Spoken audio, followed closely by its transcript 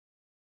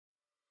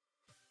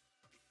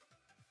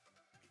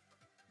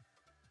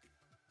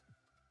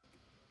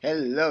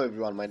Hello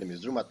everyone, my name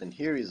is Drewmatth and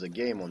here is a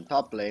game on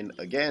top lane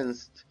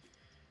against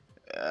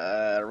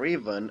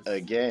Riven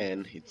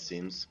again, it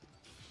seems.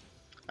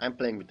 I'm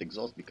playing with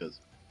exhaust because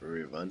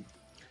Riven.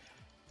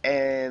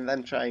 And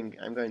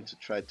I'm going to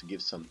try to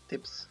give some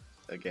tips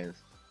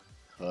against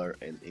her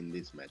and in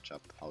this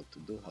matchup, how to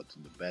do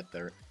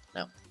better.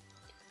 Now,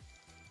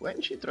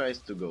 when she tries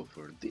to go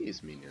for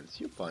these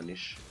minions, you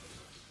punish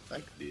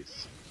like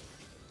this.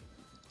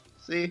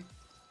 See?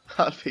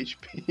 Half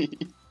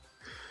HP.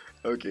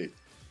 Okay.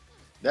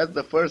 That's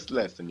the first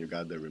lesson you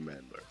gotta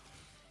remember.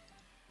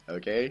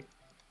 Okay?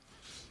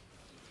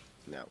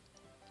 Now,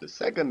 the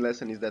second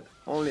lesson is that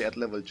only at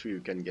level 3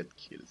 you can get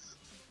kills.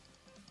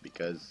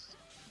 Because,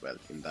 well,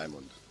 in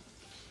Diamond,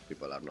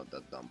 people are not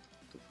that dumb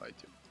to fight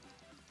you.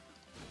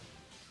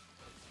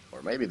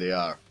 Or maybe they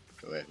are.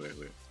 Wait.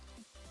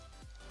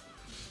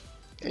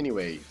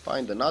 Anyway,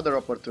 find another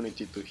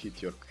opportunity to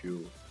hit your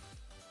Q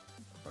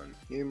on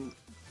him.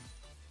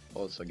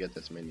 Also get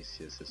as many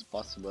CS as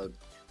possible.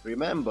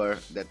 Remember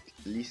that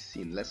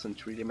lesson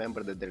 3,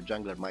 remember that their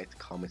jungler might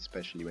come,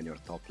 especially when you're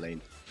top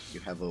lane. You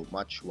have a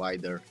much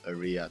wider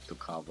area to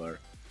cover.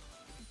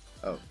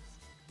 Oh.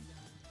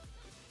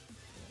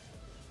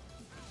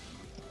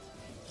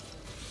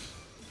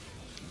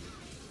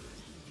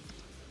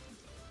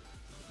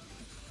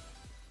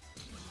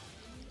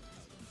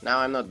 Now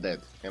I'm not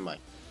dead, am I?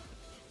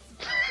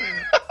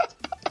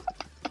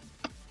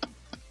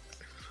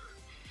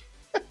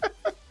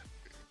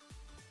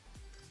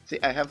 See,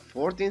 I have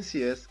 14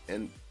 CS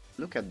and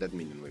look at that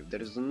minion wave.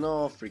 There is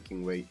no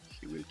freaking way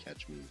he will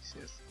catch me in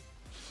CS.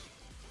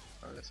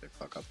 Unless I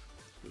fuck up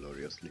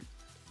gloriously.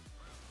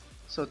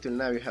 So till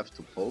now you have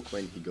to poke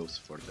when he goes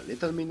for the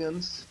little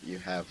minions. You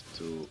have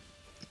to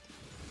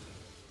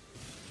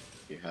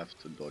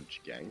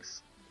dodge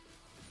ganks.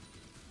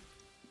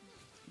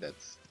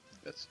 That's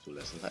 2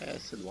 lessons. I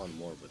said one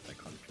more but I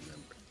can't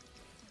remember.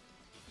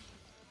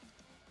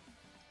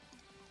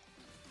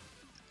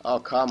 Oh,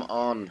 come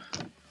on.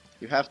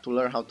 You have to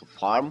learn how to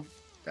farm.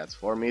 That's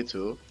for me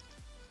too.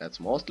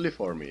 That's mostly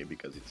for me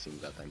because it seems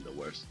that I'm the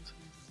worst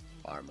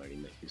farmer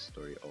in the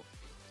history of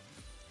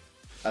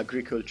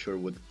agriculture.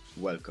 Would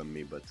welcome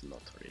me, but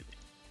not really.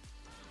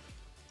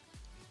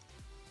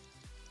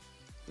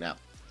 Now,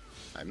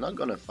 I'm not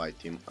gonna fight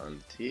him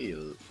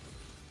until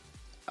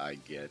I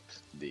get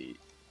the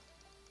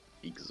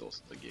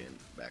exhaust again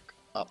back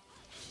up.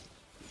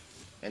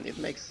 And it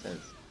makes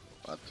sense,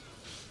 but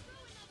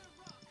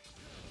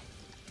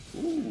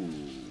ooh.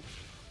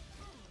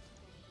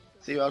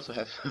 See, you also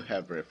have to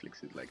have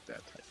reflexes like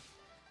that.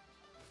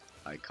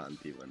 I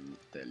can't even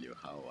tell you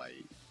how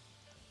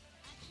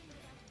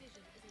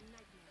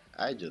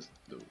I just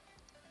do.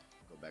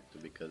 Go back to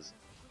because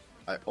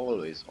I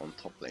always on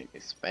top lane,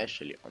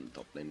 especially on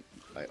top lane,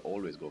 I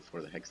always go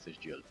for the Hextech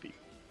GLP.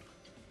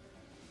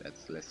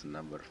 That's lesson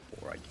number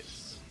 4, I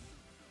guess.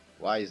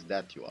 Why is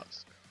that, you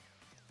ask?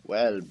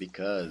 Well,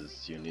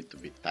 because you need to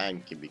be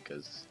tanky,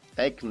 because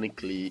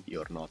technically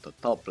you're not a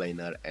top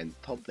laner, and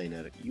top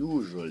laners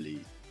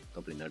usually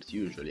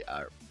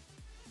are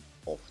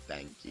off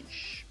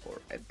tankish,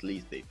 or at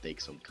least they take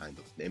some kind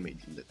of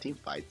damage in the team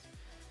fight.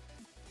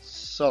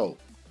 So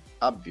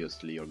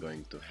obviously you're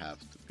going to have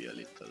to be a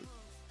little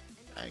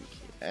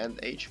tanky, and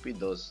HP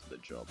does the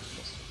job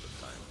most of the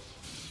time.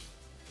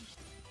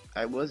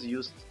 I was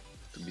used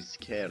to be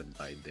scared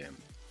by them,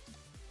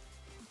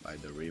 by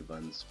the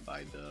Rivens,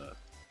 by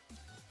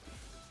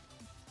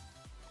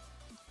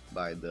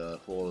the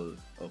whole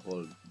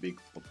big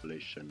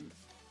population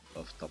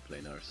of top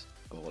laners,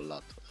 a whole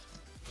lot of.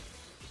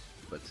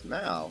 But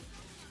now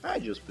I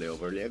just play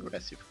overly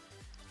aggressive.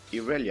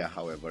 Irelia,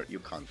 however, you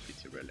can't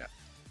beat Irelia.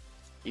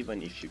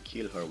 Even if you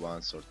kill her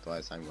once or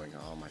twice, I'm going,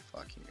 oh my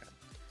fucking god.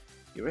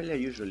 Irelia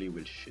usually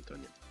will shit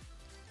on you.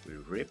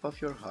 Will rip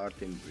off your heart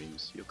in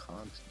dreams. You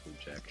can't do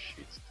jack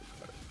shit to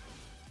her.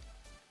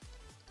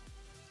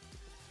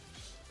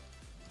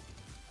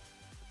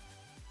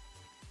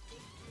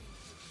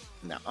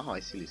 Now, oh, I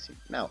see Lissy.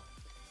 Now,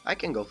 I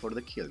can go for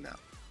the kill now.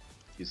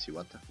 You see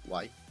what?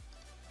 Why?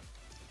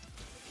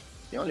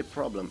 The only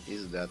problem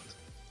is that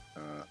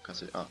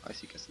I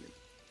see Castlin.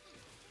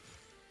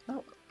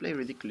 Now, play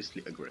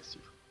ridiculously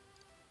aggressive.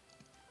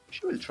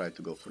 She will try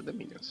to go for the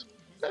minions.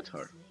 Let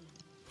her.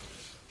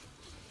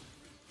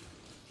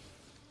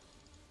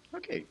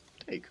 Okay,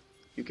 take.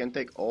 You can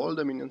take all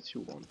the minions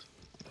you want.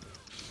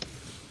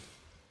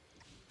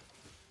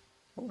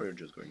 Or you're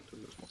just going to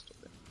lose most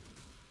of them.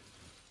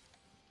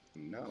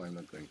 Now I'm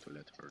not going to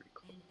let her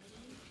recall.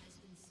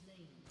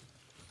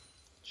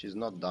 She's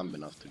not dumb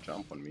enough to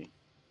jump on me.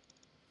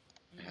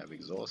 I have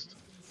exhaust.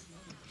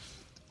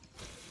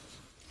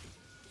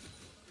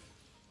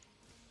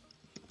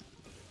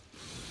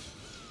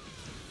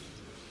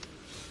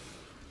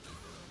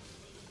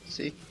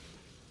 See?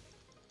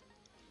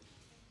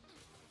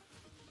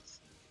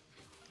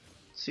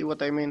 See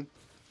what I mean?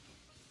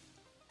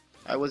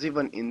 I was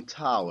even in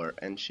tower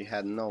and she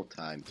had no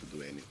time to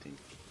do anything.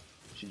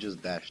 She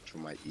just dashed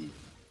through my E.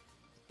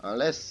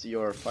 Unless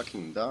you're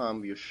fucking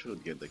dumb, you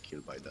should get the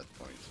kill by that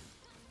point.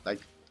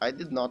 Like, I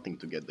did nothing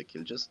to get the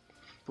kill, just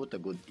put a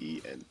good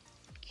E and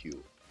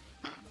Q.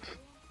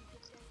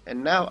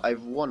 And now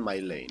I've won my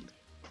lane.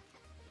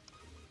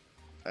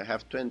 I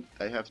have 20,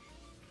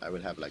 I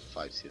will have like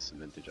 5 CS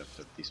advantage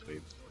after this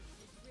wave.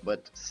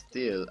 But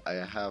still, I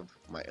have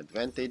my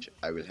advantage,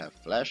 I will have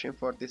flash in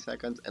 40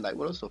 seconds, and I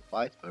will also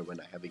fight her when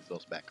I have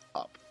exhaust back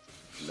up.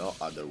 No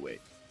other way.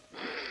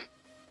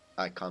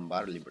 I can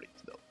barely breathe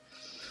though.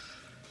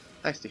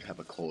 I still have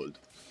a cold.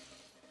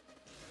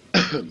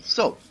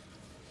 So,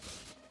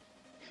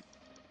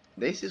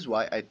 this is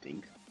why I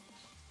think,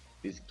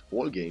 this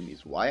whole game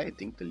is why I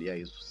think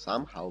Taliyah is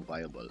somehow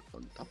viable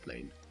on top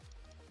lane.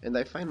 And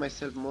I find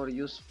myself more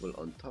useful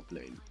on top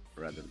lane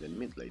rather than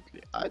mid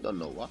lately. I don't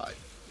know why.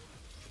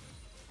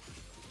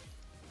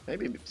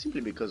 Maybe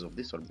simply because of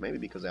this, or maybe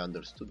because I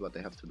understood what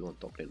I have to do on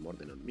top lane more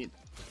than on mid.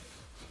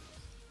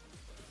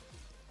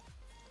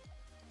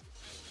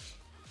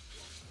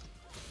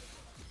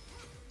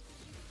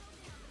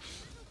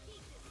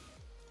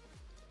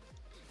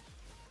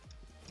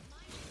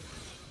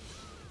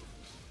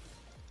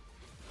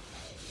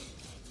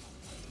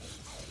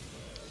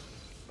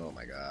 Oh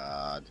my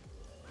god.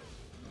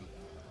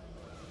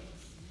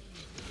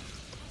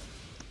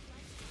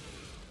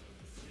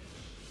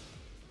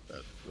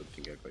 That good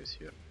thing Echo is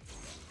here.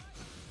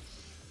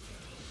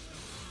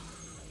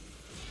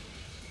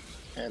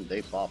 And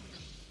they popped.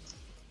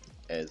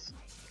 As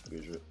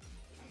usual.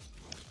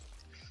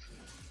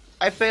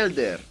 I failed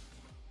there.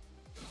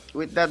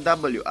 With that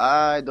W,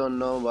 I don't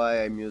know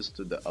why I'm used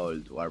to the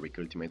old Warwick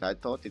ultimate. I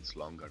thought it's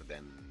longer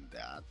than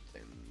that,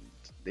 and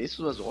this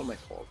was all my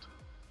fault.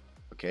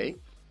 Okay?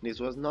 This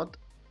was not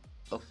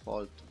a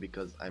fault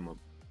because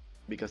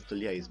because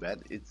Taliyah is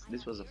bad.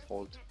 This was a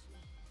fault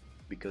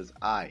because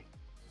I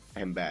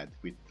am bad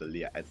with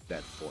Taliyah at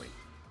that point.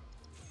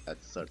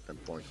 At certain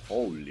point.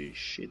 Holy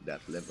shit,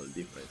 that level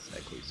difference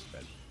Echo is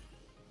bad.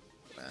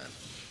 Man.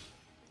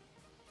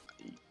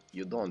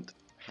 You don't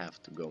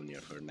have to go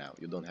near her now.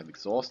 You don't have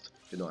exhaust,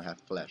 you don't have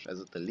flash. As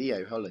a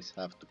Taliyah, you always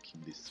have to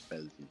keep these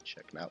spells in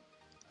check now.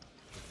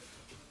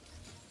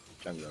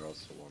 Jungler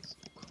also wants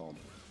to come.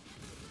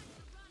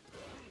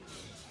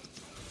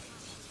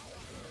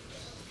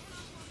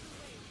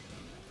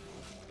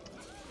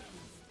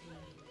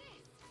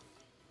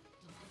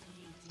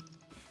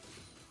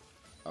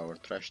 Our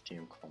trash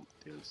team comp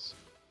deals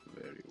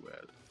very well.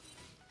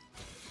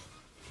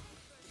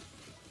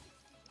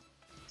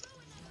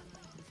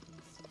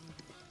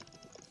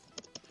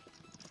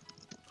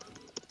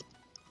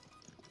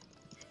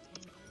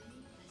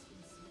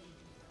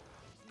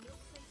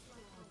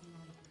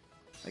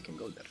 I can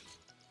go there.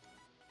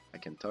 I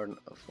can turn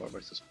a 4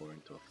 versus 4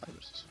 into a 5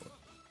 versus 4.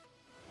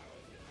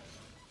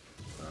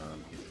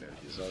 He failed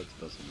his ult,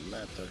 doesn't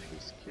matter,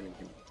 he's killing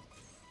him.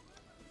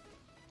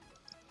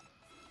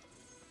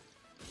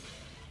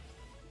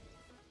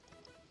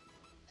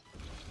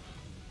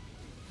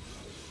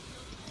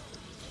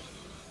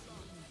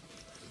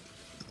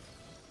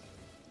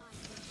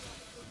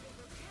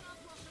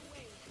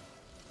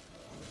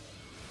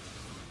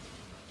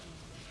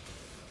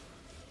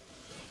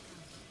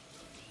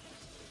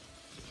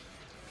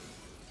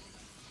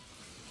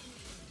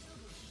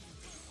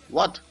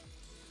 What?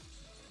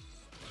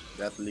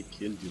 That Lee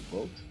killed you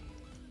both?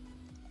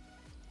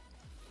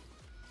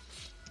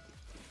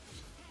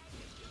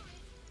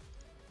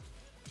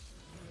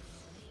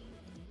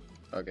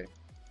 Okay.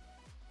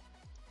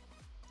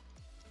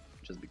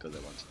 Just because I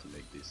wanted to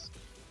make this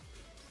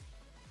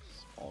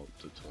small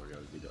tutorial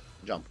video.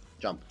 Jump,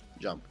 jump,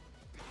 jump.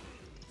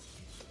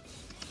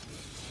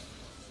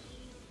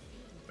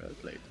 Well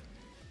played.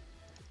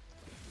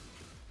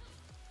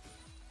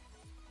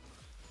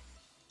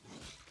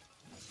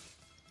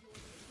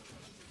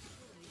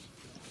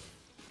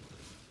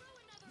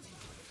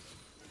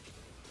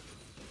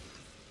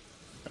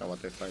 Now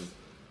what I find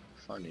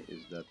funny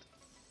is that...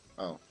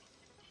 Oh,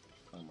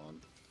 come on.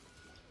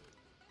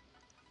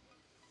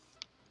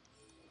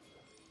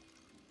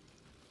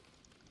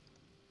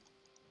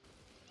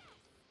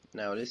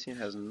 Now Lissy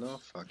has no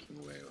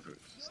fucking way of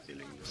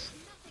stealing this.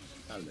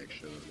 I'll make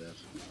sure of that.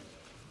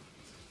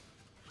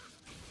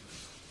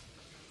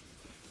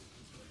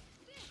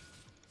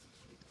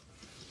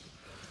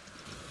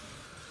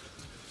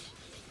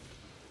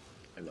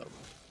 Hello.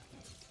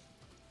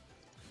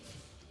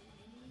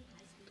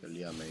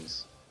 Taliyah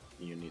mains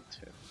EUNE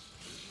too.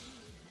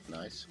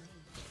 Nice.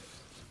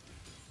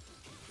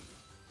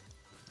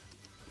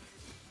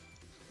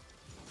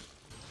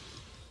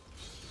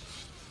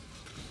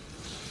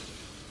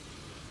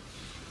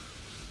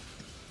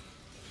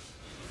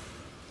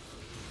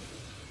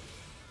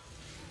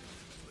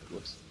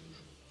 Whoops.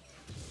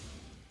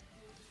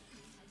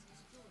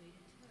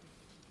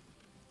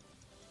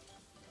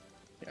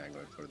 Yeah, I'm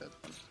going for that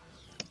one.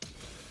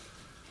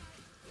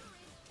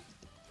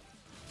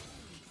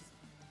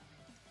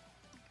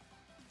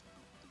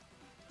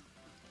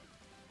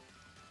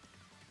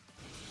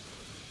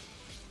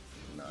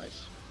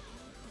 Nice.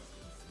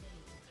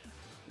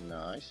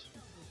 Nice.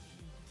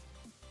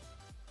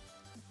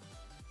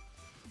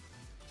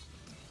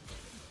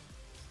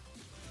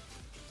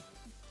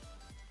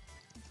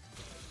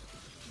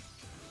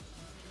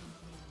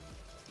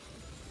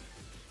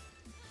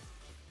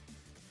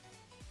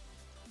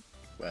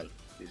 Well,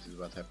 this is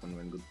what happens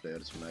when good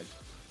players unite.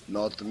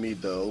 Not me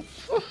though.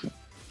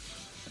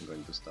 I'm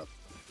going to stop.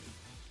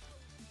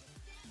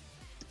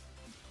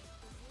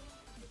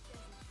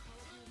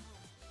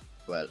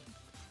 Well,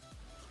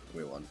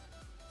 we won.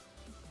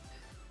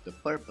 The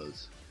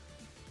purples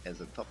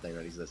as a top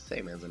laner is the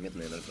same as a mid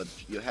laner, but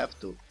you have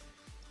to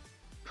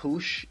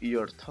push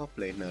your top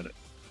laner,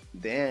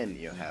 then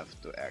you have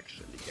to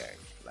actually gank.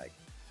 Like,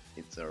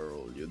 it's a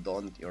rule.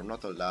 You're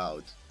not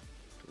allowed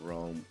to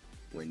roam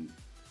when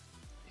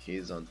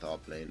he's on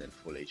top lane and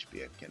full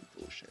HP and can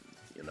push him,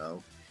 you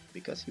know?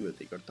 Because he will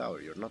take your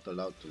tower. You're not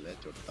allowed to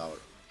let your tower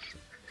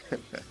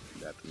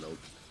that note.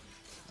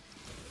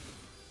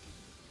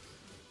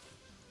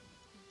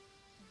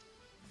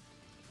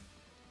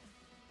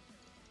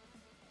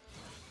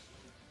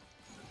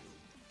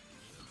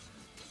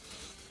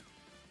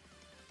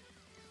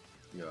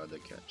 You're the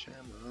catch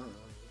hammer.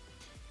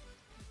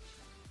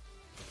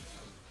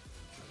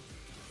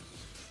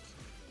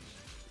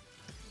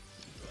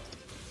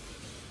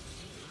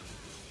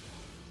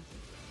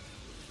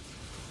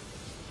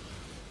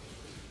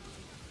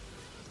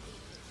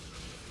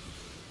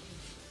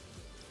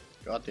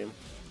 Got him.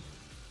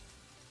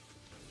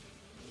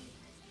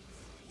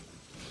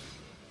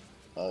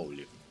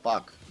 Holy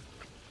fuck.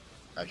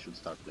 I should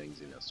start playing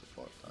Xenia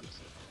support,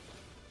 honestly.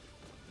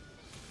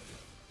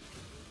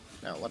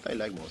 Now, what I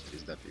like most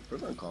is that if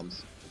Riven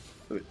comes,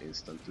 we will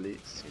instantly,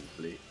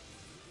 simply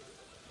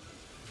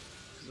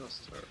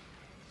exhaust her.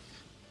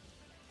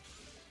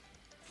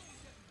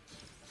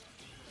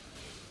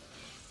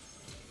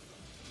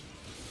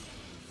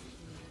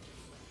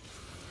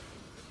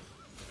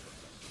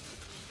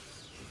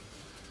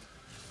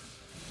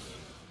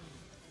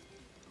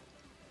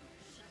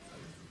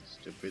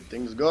 Stupid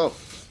things go.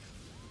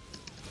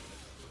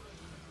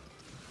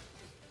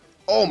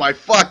 Oh my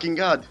fucking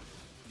god!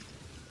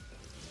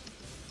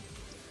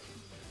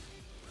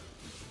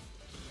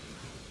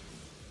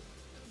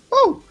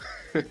 Oh!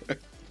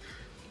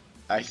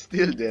 I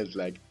still did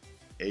like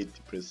 80%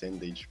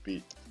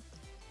 HP.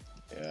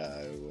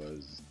 Yeah, I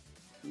was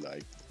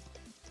like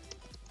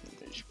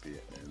HP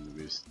and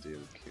we still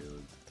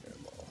killed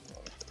them all.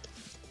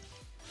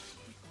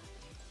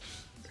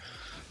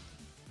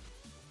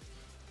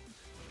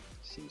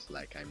 Seems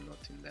like I'm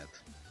not in that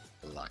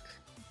luck.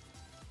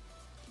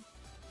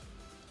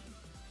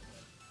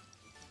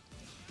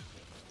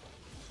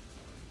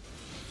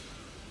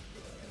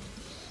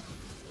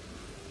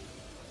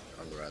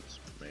 Congrats,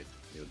 mate,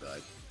 you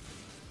died.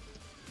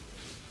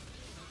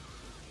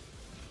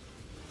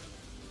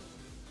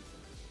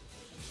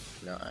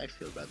 Now I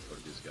feel bad for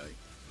this guy.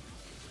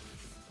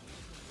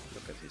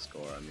 Look at his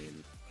score, I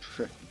mean...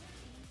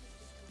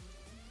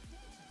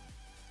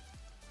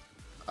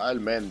 I'll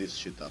man this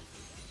shit up.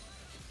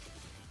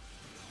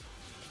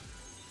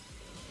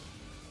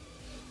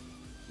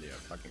 They are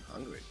fucking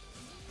hungry.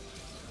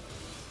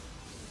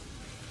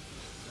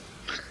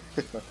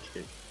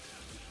 Okay.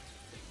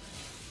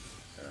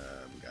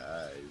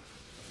 Guys.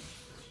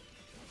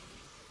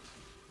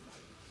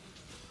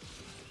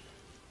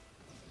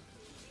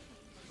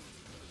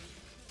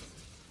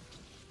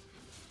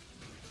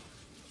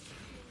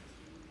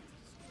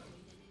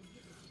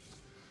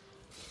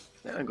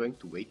 Then I'm going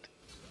to wait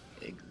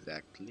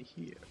exactly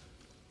here.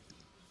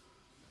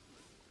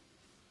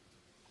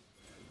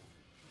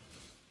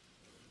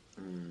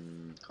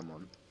 Come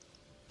on.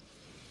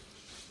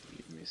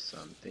 Give me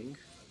something.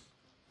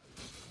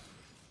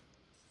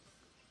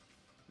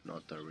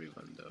 Not a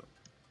Riven though.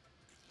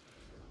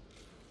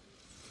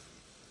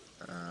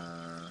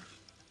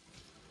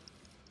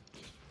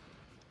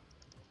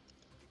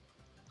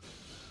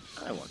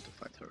 I want to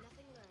fight her.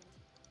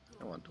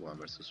 I want to 1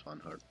 versus 1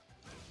 her.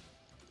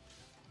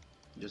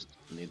 Just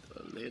need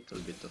a little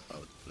bit of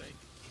outplay.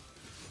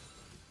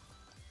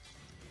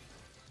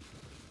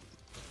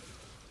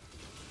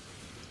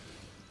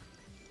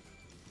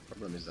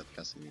 Problem is that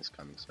Cassidy is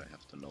coming, so I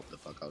have to knock the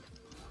fuck out.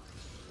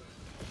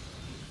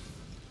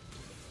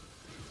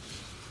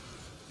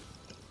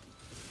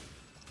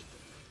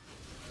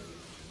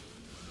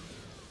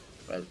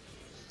 Well,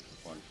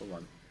 1 for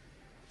 1.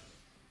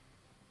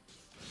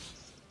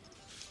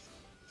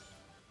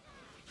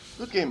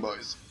 Good game,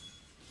 boys.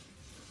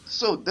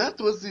 So that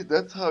was it.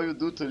 That's how you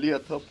do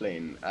TALIYAH top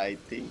lane. I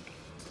think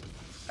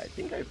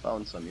I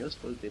found some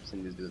useful tips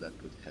in this video that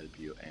could help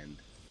you. And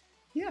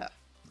yeah,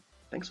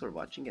 thanks for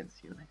watching and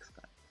see you next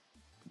time.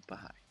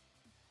 Bye.